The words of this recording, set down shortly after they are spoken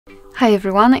Hi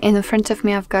everyone, in front of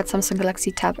me I've got Samsung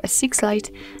Galaxy Tab S6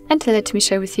 Lite, and let me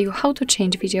share with you how to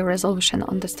change video resolution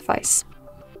on this device.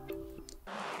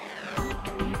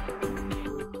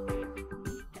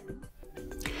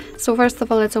 So first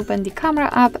of all, let's open the camera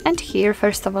app, and here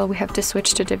first of all we have to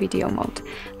switch to the video mode.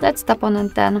 Let's tap on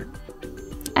it then,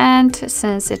 and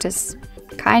since it is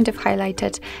kind of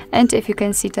highlighted, and if you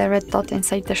can see the red dot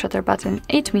inside the shutter button,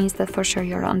 it means that for sure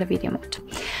you're on the video mode.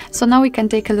 So now we can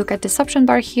take a look at this option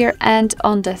bar here, and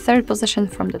on the third position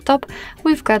from the top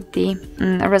we've got the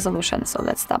resolution. So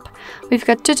let's tap. We've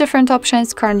got two different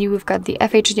options. Currently we've got the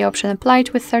FHD option applied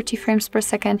with 30 frames per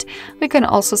second. We can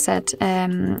also set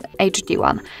HD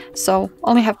one. So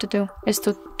all we have to do is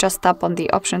to just tap on the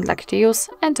option you'd like to use,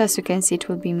 and as you can see it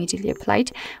will be immediately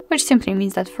applied, which simply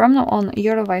means that from now on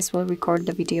your device will record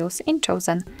the videos in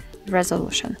chosen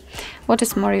resolution. What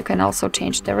is more, you can also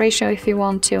change the ratio if you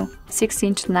want to,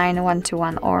 16:9,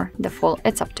 1:1, or the full,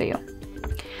 it's up to you.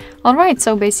 Alright,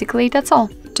 so basically that's all.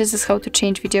 This is how to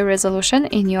change video resolution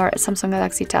in your Samsung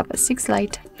Galaxy Tab S6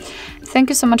 Lite. Thank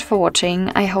you so much for watching.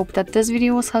 I hope that this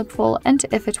video was helpful, and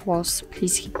if it was,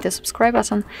 please hit the subscribe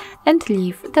button and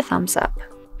leave the thumbs up.